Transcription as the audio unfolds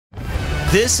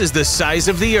This is the size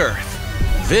of the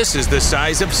Earth. This is the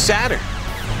size of Saturn.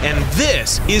 And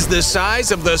this is the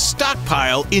size of the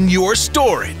stockpile in your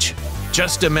storage.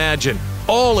 Just imagine,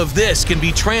 all of this can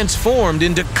be transformed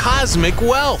into cosmic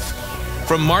wealth.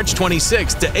 From March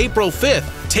 26th to April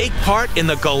 5th, take part in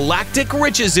the Galactic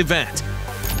Riches event.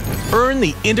 Earn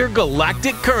the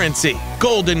intergalactic currency,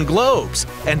 Golden Globes,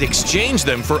 and exchange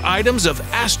them for items of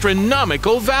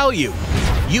astronomical value.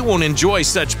 You won't enjoy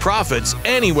such profits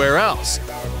anywhere else.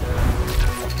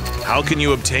 How can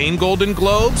you obtain Golden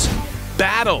Globes?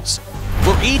 Battles.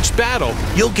 For each battle,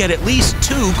 you'll get at least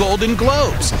 2 Golden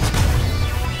Globes.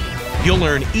 You'll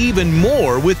earn even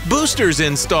more with boosters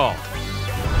installed.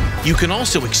 You can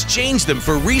also exchange them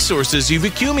for resources you've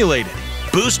accumulated,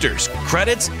 boosters,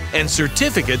 credits, and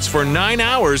certificates for 9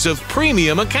 hours of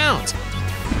premium accounts.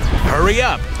 Hurry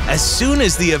up! As soon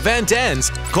as the event ends,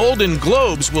 Golden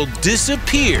Globes will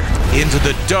disappear into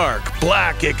the dark,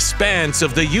 black expanse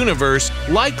of the universe,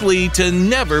 likely to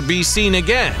never be seen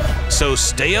again. So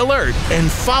stay alert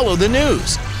and follow the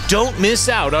news. Don't miss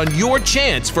out on your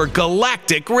chance for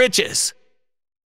Galactic Riches.